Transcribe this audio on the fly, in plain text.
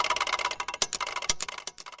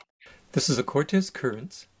This is a Cortes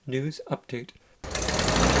Currents news update.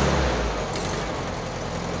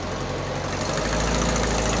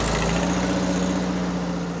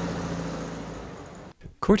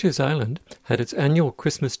 Cortes Island had its annual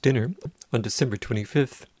Christmas dinner on December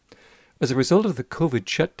 25th. As a result of the COVID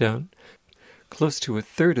shutdown, close to a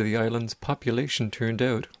third of the island's population turned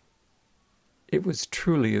out. It was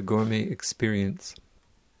truly a gourmet experience.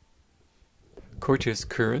 Cortes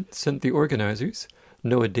Current sent the organizers,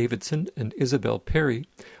 Noah Davidson and Isabel Perry,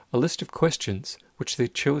 a list of questions which they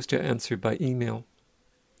chose to answer by email.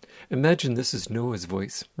 Imagine this is Noah's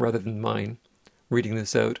voice, rather than mine, reading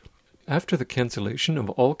this out. After the cancellation of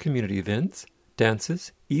all community events,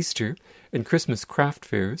 dances, Easter, and Christmas craft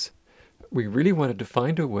fairs, we really wanted to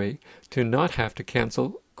find a way to not have to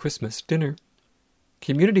cancel Christmas dinner.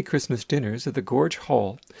 Community Christmas dinners at the Gorge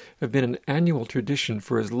Hall have been an annual tradition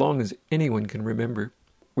for as long as anyone can remember.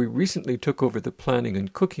 We recently took over the planning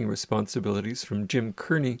and cooking responsibilities from Jim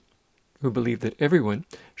Kearney, who believed that everyone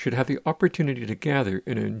should have the opportunity to gather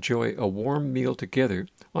and enjoy a warm meal together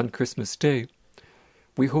on Christmas Day.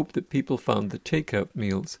 We hope that people found the takeout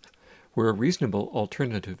meals were a reasonable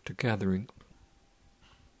alternative to gathering.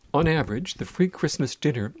 On average, the free Christmas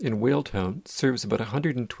dinner in Whaletown serves about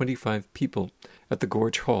 125 people at the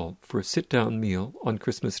Gorge Hall for a sit-down meal on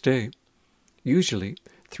Christmas Day. Usually,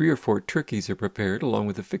 3 or 4 turkeys are prepared along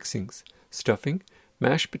with the fixings, stuffing,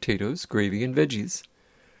 mashed potatoes, gravy, and veggies.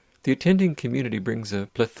 The attending community brings a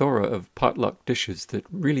plethora of potluck dishes that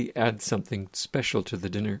really add something special to the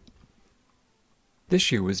dinner. This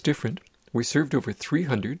year was different. We served over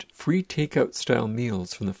 300 free takeout-style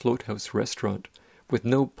meals from the Float House restaurant, with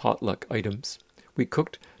no potluck items. We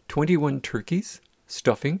cooked 21 turkeys,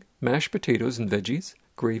 stuffing, mashed potatoes and veggies,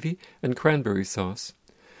 gravy, and cranberry sauce.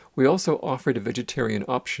 We also offered a vegetarian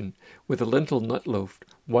option with a lentil nut loaf,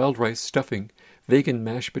 wild rice stuffing, vegan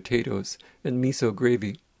mashed potatoes, and miso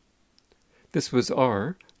gravy. This was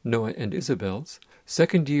our, Noah and Isabel's,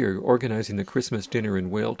 second year organizing the Christmas dinner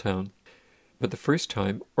in Whaletown, but the first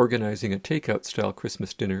time organizing a takeout-style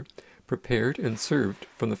Christmas dinner prepared and served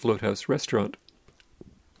from the Float House restaurant.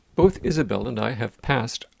 Both Isabel and I have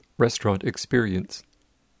past restaurant experience.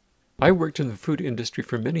 I worked in the food industry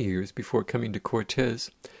for many years before coming to Cortes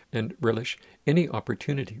and relish any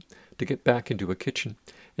opportunity to get back into a kitchen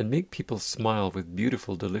and make people smile with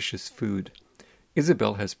beautiful, delicious food.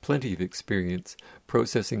 Isabel has plenty of experience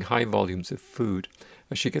processing high volumes of food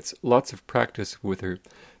as she gets lots of practice with her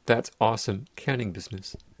 "That's Awesome" canning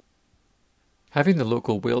business. Having the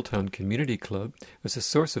local Whaletown Community Club as a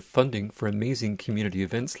source of funding for amazing community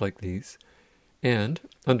events like these, and,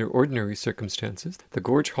 under ordinary circumstances, the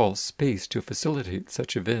Gorge Hall's space to facilitate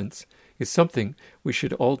such events, is something we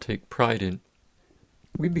should all take pride in.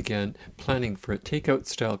 We began planning for a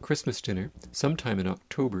takeout-style Christmas dinner sometime in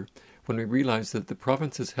October when we realized that the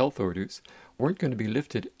province's health orders weren't going to be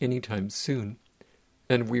lifted anytime soon,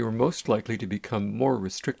 and we were most likely to become more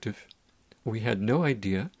restrictive. We had no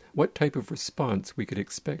idea what type of response we could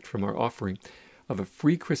expect from our offering of a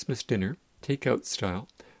free Christmas dinner, takeout style,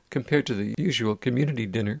 compared to the usual community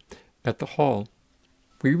dinner at the hall.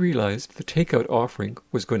 We realized the takeout offering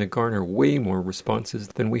was going to garner way more responses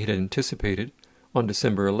than we had anticipated on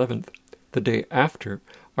December 11th, the day after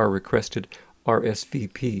our requested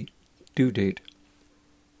RSVP due date.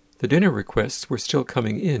 The dinner requests were still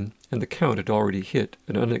coming in, and the count had already hit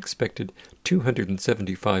an unexpected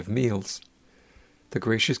 275 meals. The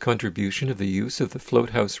gracious contribution of the use of the Float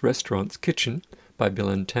House restaurant's kitchen by Bill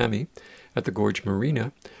and Tammy at the Gorge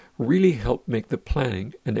Marina really helped make the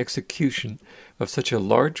planning and execution of such a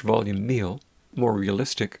large volume meal more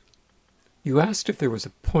realistic. You asked if there was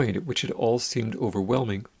a point at which it all seemed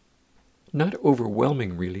overwhelming. Not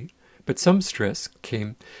overwhelming, really, but some stress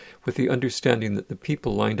came with the understanding that the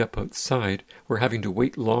people lined up outside were having to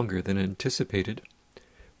wait longer than anticipated.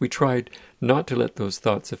 We tried not to let those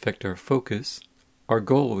thoughts affect our focus. Our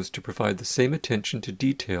goal was to provide the same attention to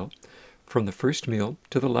detail from the first meal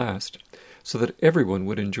to the last, so that everyone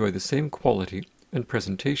would enjoy the same quality and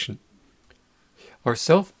presentation. Our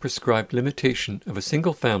self-prescribed limitation of a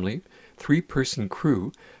single-family, 3-person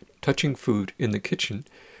crew touching food in the kitchen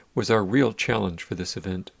was our real challenge for this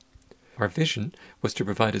event. Our vision was to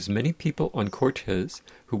provide as many people on Cortes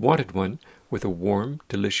who wanted one with a warm,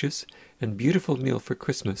 delicious, and beautiful meal for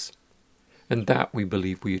Christmas, and that we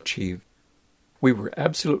believe we achieved. We were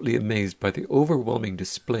absolutely amazed by the overwhelming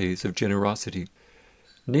displays of generosity,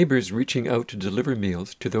 neighbors reaching out to deliver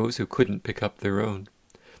meals to those who couldn't pick up their own,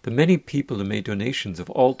 the many people who made donations of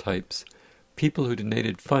all types, people who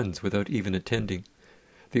donated funds without even attending,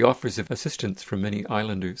 the offers of assistance from many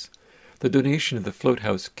islanders, the donation of the float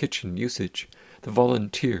house kitchen usage, the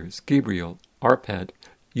volunteers, Gabriel, Arpad,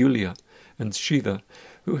 Yulia, and Shiva,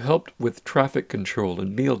 who helped with traffic control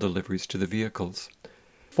and meal deliveries to the vehicles,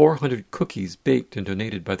 400 cookies baked and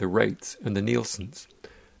donated by the Wrights and the Nielsen's.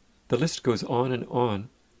 The list goes on and on.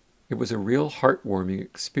 It was a real heartwarming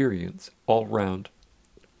experience all round.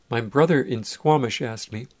 My brother in Squamish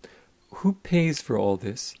asked me, "Who pays for all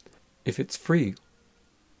this if it's free?"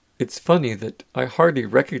 It's funny that I hardly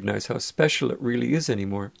recognize how special it really is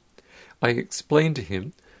anymore. I explained to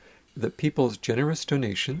him that people's generous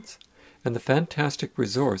donations and the fantastic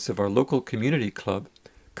resource of our local community club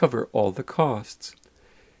cover all the costs.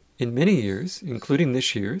 In many years, including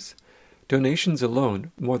this year's, donations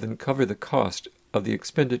alone more than cover the cost of the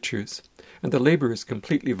expenditures, and the labor is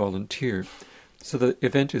completely volunteer, so the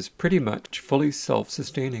event is pretty much fully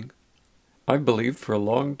self-sustaining. I've believed for a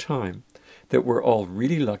long time that we're all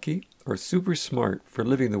really lucky or super smart for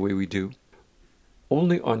living the way we do.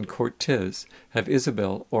 Only on Cortes have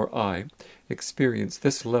Isabel or I experienced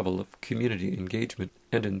this level of community engagement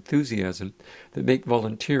and enthusiasm that make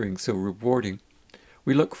volunteering so rewarding.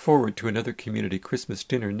 We look forward to another community Christmas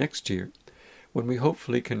dinner next year, when we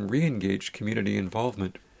hopefully can re-engage community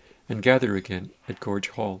involvement and gather again at Gorge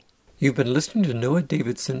Hall. You've been listening to Noah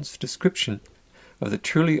Davidson's description of the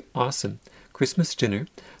truly awesome Christmas dinner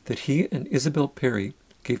that he and Isabel Perry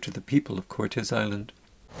gave to the people of Cortes Island.